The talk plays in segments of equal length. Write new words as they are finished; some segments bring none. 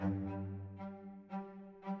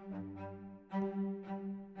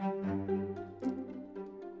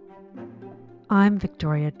I'm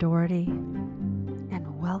Victoria Doherty,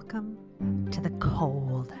 and welcome to the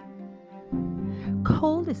cold.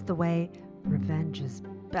 Cold is the way revenge is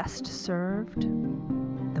best served,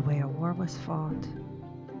 the way a war was fought,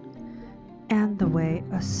 and the way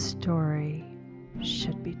a story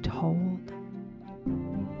should be told.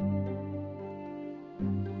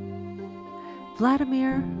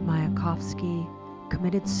 Vladimir Mayakovsky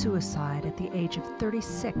committed suicide at the age of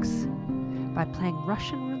 36 by playing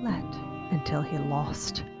Russian roulette until he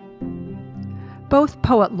lost. Both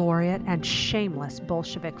poet laureate and shameless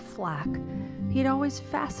Bolshevik flack, he'd always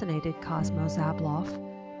fascinated Cosmo Zablov,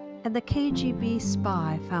 and the KGB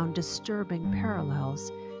spy found disturbing parallels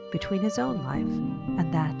between his own life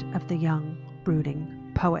and that of the young,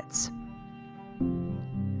 brooding poets.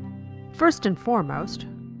 First and foremost,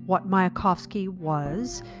 what Mayakovsky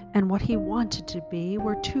was and what he wanted to be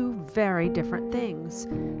were two very different things,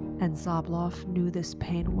 and Zablov knew this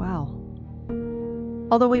pain well.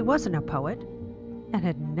 Although he wasn't a poet, and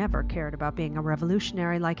had never cared about being a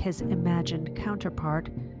revolutionary like his imagined counterpart,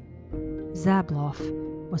 Zablov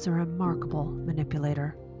was a remarkable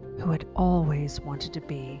manipulator who had always wanted to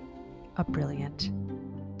be a brilliant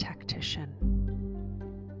tactician.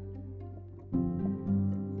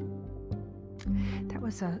 That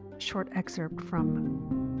was a short excerpt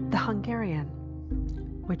from The Hungarian,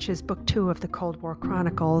 which is book 2 of the Cold War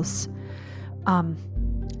Chronicles,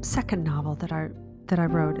 second novel that I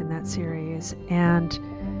wrote in that series. And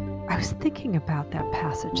I was thinking about that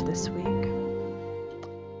passage this week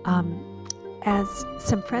as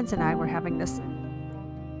some friends and I were having this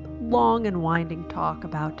long and winding talk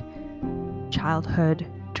about childhood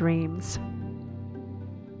dreams.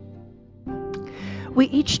 We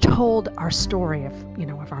each told our story of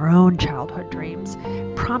our own childhood dreams,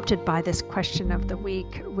 prompted by this question of the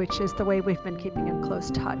week, which is the way we've been keeping in close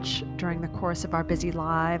touch during the course of our busy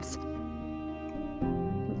lives.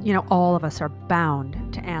 All of us are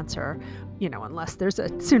bound to answer, unless there's a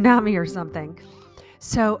tsunami or something.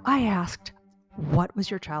 So I asked, what was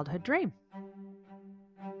your childhood dream?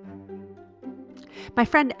 My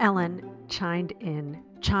friend Ellen chimed in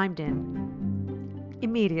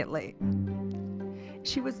immediately.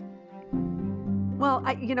 She was,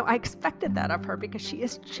 I expected that of her because she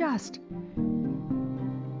is just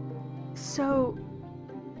so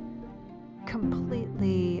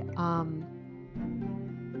completely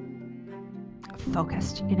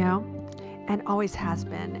focused, and always has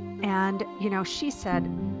been. And, she said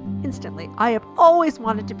instantly, I have always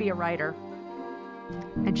wanted to be a writer.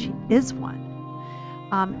 And she is one.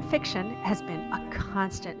 Fiction has been a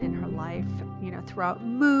constant in her life, throughout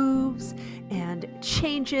moves and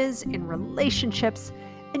changes in relationships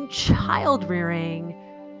and child rearing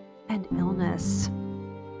and illness.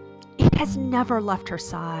 It has never left her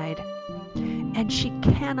side, and she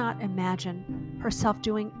cannot imagine herself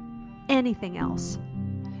doing anything else.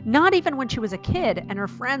 Not even when she was a kid and her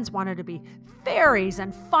friends wanted to be fairies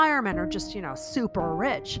and firemen or just, super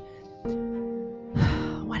rich.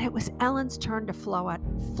 When it was Ellen's turn to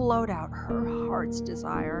float out her heart's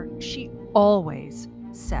desire, she always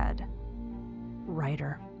said,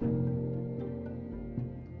 writer.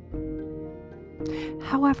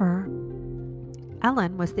 However,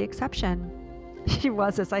 Ellen was the exception. She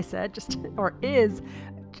was, as I said, is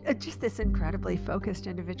this incredibly focused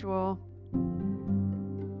individual.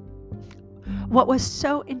 What was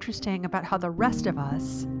so interesting about how the rest of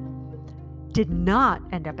us did not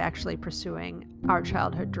end up actually pursuing our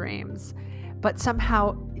childhood dreams, but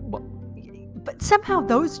somehow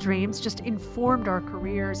those dreams just informed our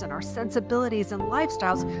careers and our sensibilities and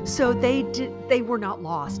lifestyles, so they were not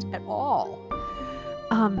lost at all.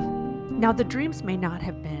 Now, the dreams may not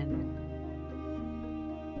have been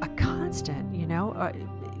a constant,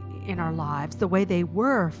 in our lives the way they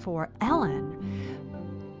were for Ellen,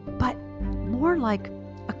 but more like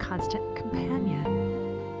a constant companion.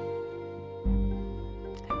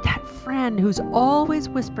 That friend who's always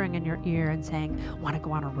whispering in your ear and saying, want to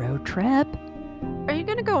go on a road trip? Are you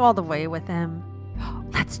going to go all the way with him?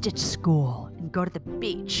 Let's ditch school and go to the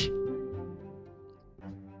beach.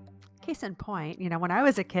 Case in point, when I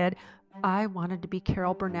was a kid, I wanted to be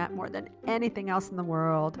Carol Burnett more than anything else in the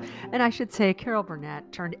world. And I should say Carol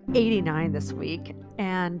Burnett turned 89 this week.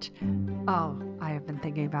 And I have been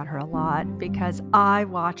thinking about her a lot because I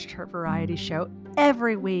watched her variety show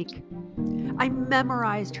every week. I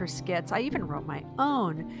memorized her skits. I even wrote my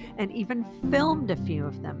own and even filmed a few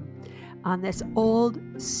of them on this old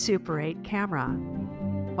Super 8 camera.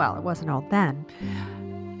 Well, it wasn't old then.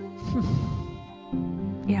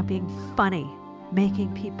 Being funny,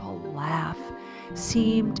 making people laugh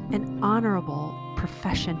seemed an honorable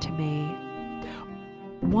profession to me.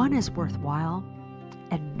 one as worthwhile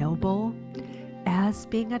and noble as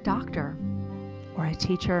being a doctor or a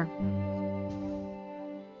teacher.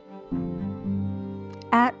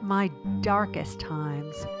 At my darkest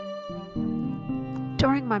times,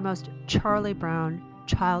 during my most Charlie Brown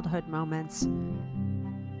childhood moments,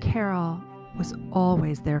 Carol was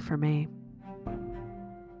always there for me.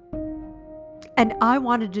 And I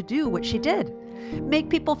wanted to do what she did, make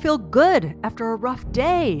people feel good after a rough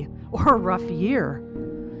day or a rough year.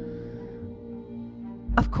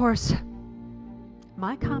 Of course,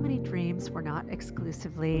 my comedy dreams were not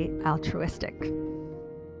exclusively altruistic.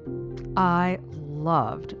 I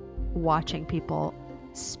loved watching people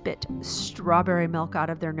spit strawberry milk out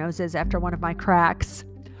of their noses after one of my cracks.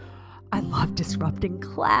 I loved disrupting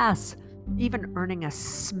class, even earning a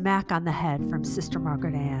smack on the head from Sister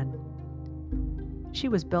Margaret Ann. She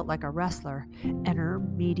was built like a wrestler, and her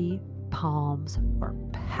meaty palms were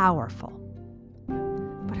powerful.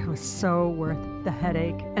 But it was so worth the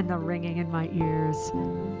headache and the ringing in my ears.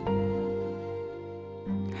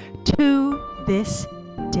 To this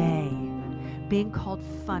day, being called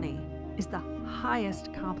funny is the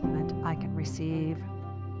highest compliment I can receive.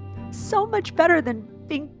 So much better than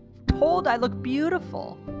being told I look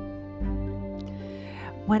beautiful.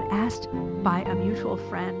 When asked by a mutual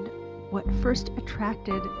friend what first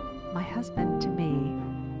attracted my husband to me,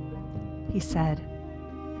 he said,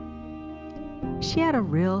 "She had a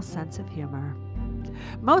real sense of humor.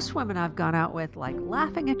 Most women I've gone out with like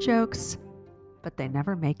laughing at jokes, but they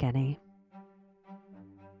never make any."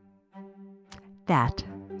 That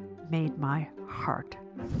made my heart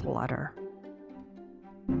flutter.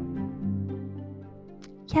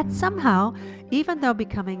 Yet somehow, even though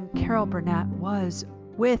becoming Carol Burnett was,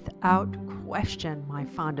 without question, my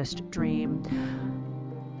fondest dream,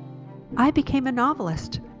 I became a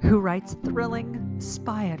novelist who writes thrilling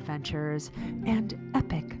spy adventures and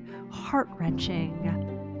epic,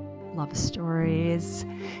 heart-wrenching love stories,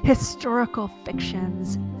 historical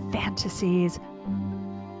fictions, fantasies,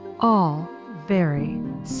 all very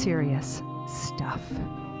serious stuff.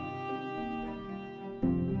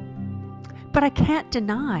 But I can't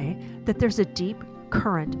deny that there's a deep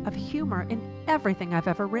current of humor in everything I've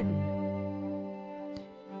ever written.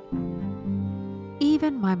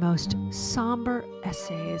 Even my most somber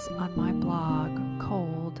essays on my blog,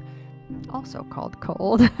 Cold, also called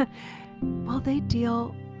Cold, well, they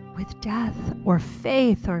deal with death or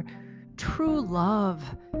faith or true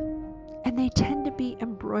love, and they tend to be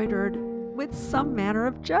embroidered with some manner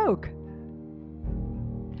of joke.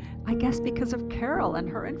 I guess because of Carol and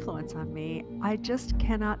her influence on me, I just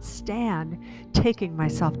cannot stand taking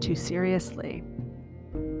myself too seriously.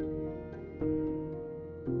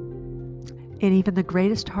 In even the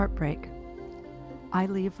greatest heartbreak, I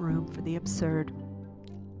leave room for the absurd,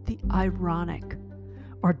 the ironic,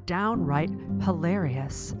 or downright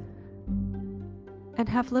hilarious, and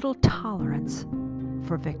have little tolerance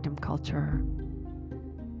for victim culture.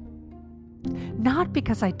 Not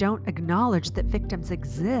because I don't acknowledge that victims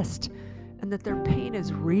exist and that their pain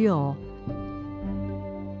is real.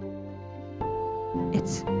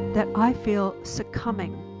 It's that I feel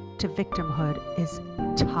succumbing to victimhood is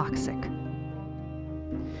toxic.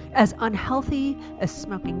 As unhealthy as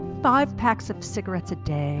smoking 5 packs of cigarettes a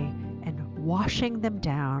day and washing them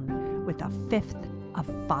down with a 1/5 of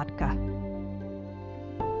vodka.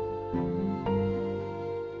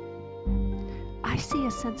 I see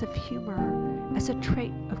a sense of humor as a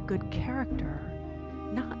trait of good character,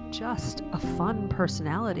 not just a fun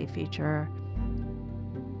personality feature.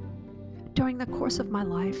 During the course of my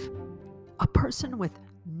life, a person with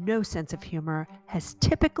no sense of humor has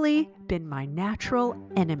typically been my natural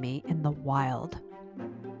enemy in the wild.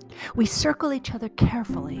 We circle each other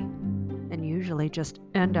carefully and usually just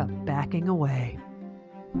end up backing away.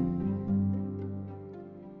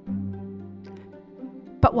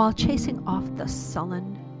 But while chasing off the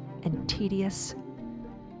sullen and tedious,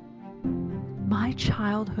 my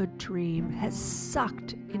childhood dream has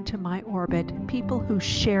sucked into my orbit people who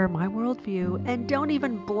share my worldview and don't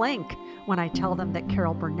even blink when I tell them that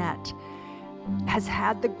Carol Burnett has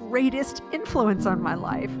had the greatest influence on my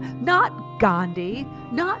life. Not Gandhi,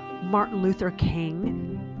 not Martin Luther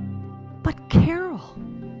King, but Carol.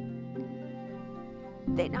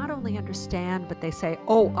 They not only understand, but they say,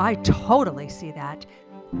 "Oh, I totally see that,"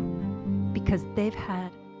 because they've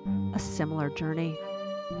had a similar journey.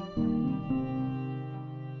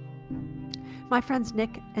 My friends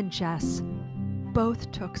Nick and Jess both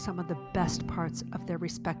took some of the best parts of their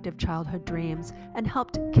respective childhood dreams and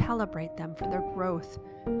helped calibrate them for their growth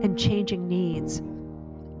and changing needs.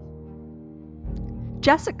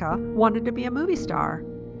 Jessica wanted to be a movie star,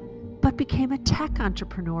 but but became a tech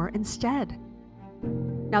entrepreneur instead.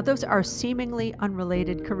 Now, those are seemingly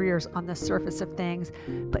unrelated careers on the surface of things,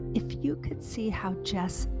 but if you could see how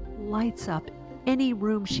Jess lights up any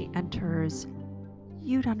room she enters,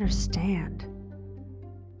 you'd understand.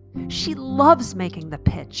 She loves making the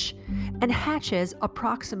pitch and hatches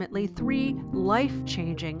approximately 3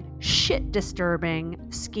 life-changing, shit-disturbing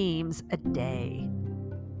schemes a day.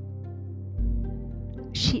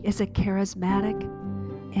 She is a charismatic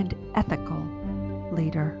and ethical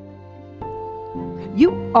leader.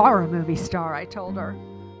 "You are a movie star," I told her.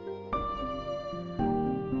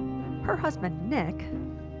 Her husband, Nick,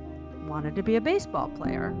 wanted to be a baseball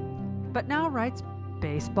player, but now writes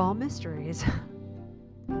baseball mysteries.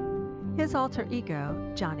 His alter ego,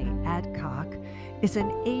 Johnny Adcock, is an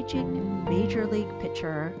aging major league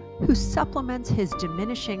pitcher who supplements his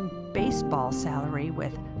diminishing baseball salary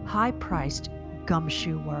with high-priced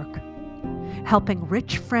gumshoe work, helping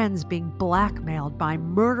rich friends being blackmailed by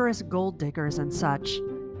murderous gold diggers and such.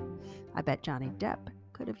 I bet Johnny Depp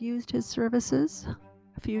could have used his services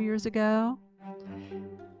a few years ago.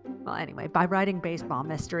 Well, anyway, by writing baseball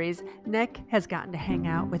mysteries, Nick has gotten to hang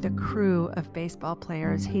out with a crew of baseball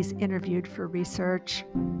players he's interviewed for research.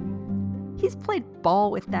 He's played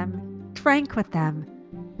ball with them, drank with them,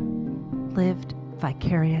 lived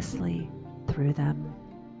vicariously through them.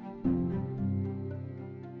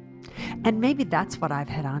 And maybe that's what I've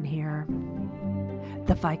hit on here.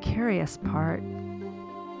 The vicarious part.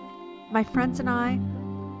 My friends and I,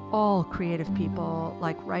 all creative people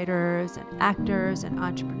like writers and actors and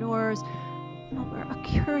entrepreneurs, well, we're a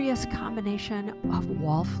curious combination of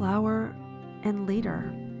wallflower and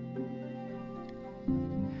leader.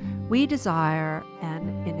 We desire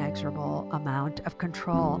an inexorable amount of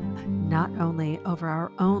control, not only over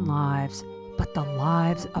our own lives, but the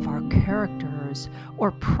lives of our characters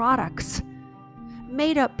or products,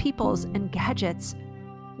 made-up peoples and gadgets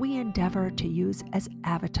we endeavor to use as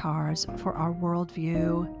avatars for our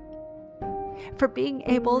worldview, for being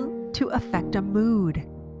able to affect a mood,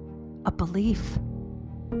 a belief,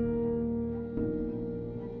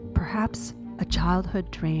 perhaps a childhood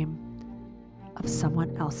dream of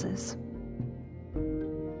someone else's.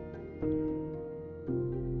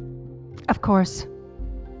 Of course,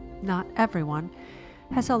 not everyone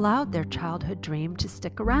has allowed their childhood dream to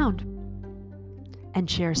stick around and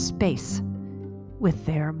share space with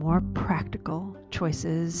their more practical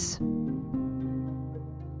choices.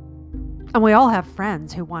 And we all have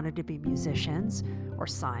friends who wanted to be musicians or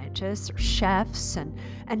scientists or chefs and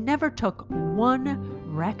never took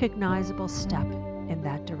one recognizable step in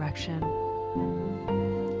that direction.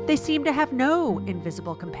 They seem to have no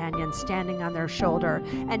invisible companion standing on their shoulder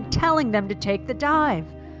and telling them to take the dive.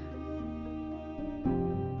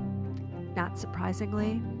 Not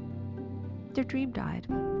surprisingly, their dream died.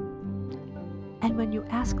 And when you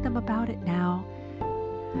ask them about it now,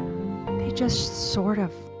 they just sort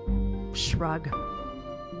of shrug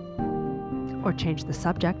or change the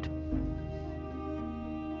subject.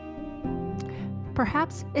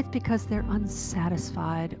 Perhaps it's because they're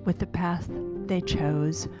unsatisfied with the path they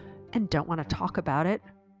chose and don't want to talk about it.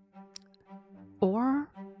 Or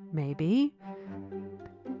maybe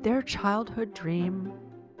their childhood dream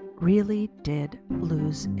really did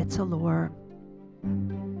lose its allure.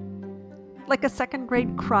 Like a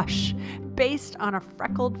second-grade crush based on a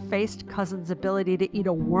freckled-faced cousin's ability to eat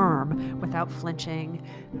a worm without flinching,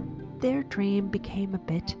 their dream became a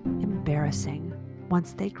bit embarrassing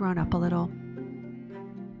once they'd grown up a little.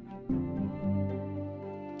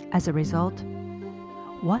 As a result,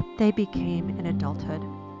 what they became in adulthood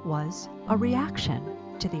was a reaction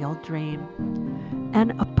to the old dream,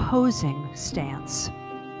 an opposing stance.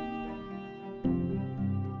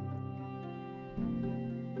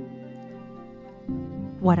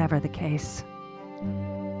 Whatever the case,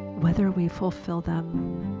 whether we fulfill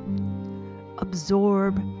them,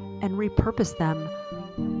 absorb and repurpose them,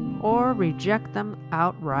 or reject them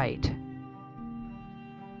outright,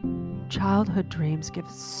 childhood dreams give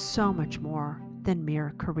so much more than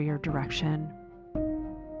mere career direction.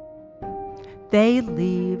 They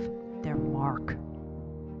leave their mark.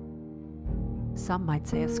 Some might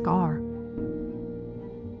say a scar.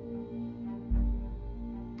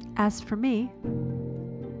 As for me,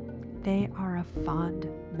 they are a fond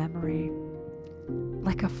memory,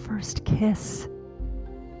 like a first kiss.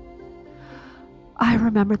 I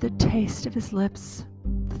remember the taste of his lips,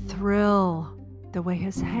 the thrill, the way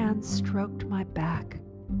his hand stroked my back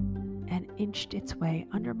and inched its way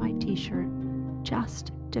under my t-shirt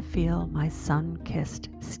just to feel my sun-kissed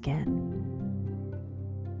skin.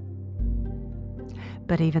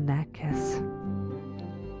 But even that kiss,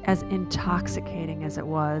 as intoxicating as it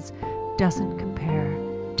was, doesn't compare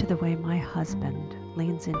to the way my husband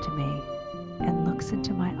leans into me and looks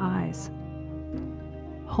into my eyes,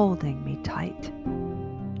 holding me tight.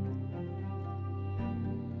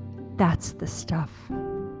 That's the stuff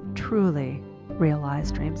truly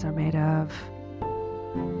realized dreams are made of.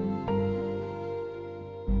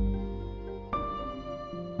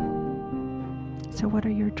 So what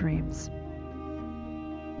are your dreams?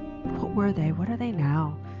 What were they? What are they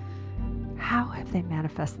now? How have they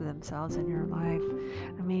manifested themselves in your life?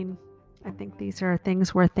 I mean, I think these are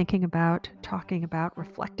things worth thinking about, talking about,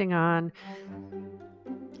 reflecting on,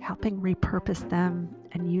 helping repurpose them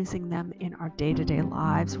and using them in our day-to-day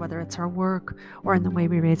lives, whether it's our work or in the way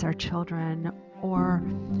we raise our children or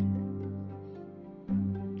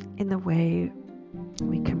in the way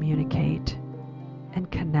we communicate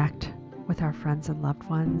and connect with our friends and loved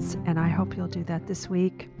ones. And I hope you'll do that this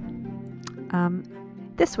week.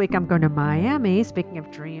 This week I'm going to Miami, speaking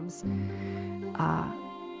of dreams,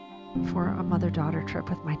 for a mother-daughter trip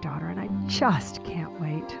with my daughter, and I just can't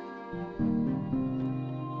wait.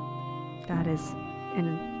 That is in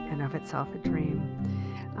and of itself a dream.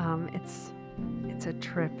 It's a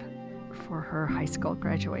trip for her high school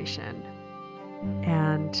graduation,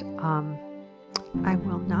 and I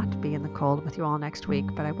will not be in the cold with you all next week,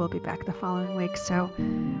 but I will be back the following week. So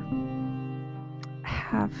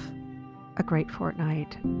have a great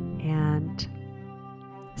fortnight and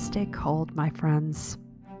stay cold, my friends.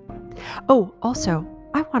 Oh, also,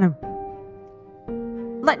 I want to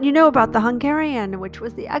let you know about the Hungarian, which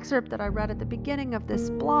was the excerpt that I read at the beginning of this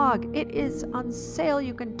blog. It is on sale.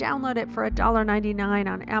 You can download it for $1.99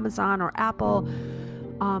 on Amazon or Apple,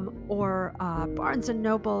 or Barnes &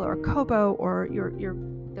 Noble or Kobo, or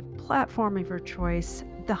the platform of your choice.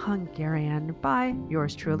 The Hungarian by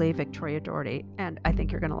yours truly, Victoria Doherty. And I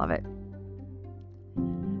think you're going to love it.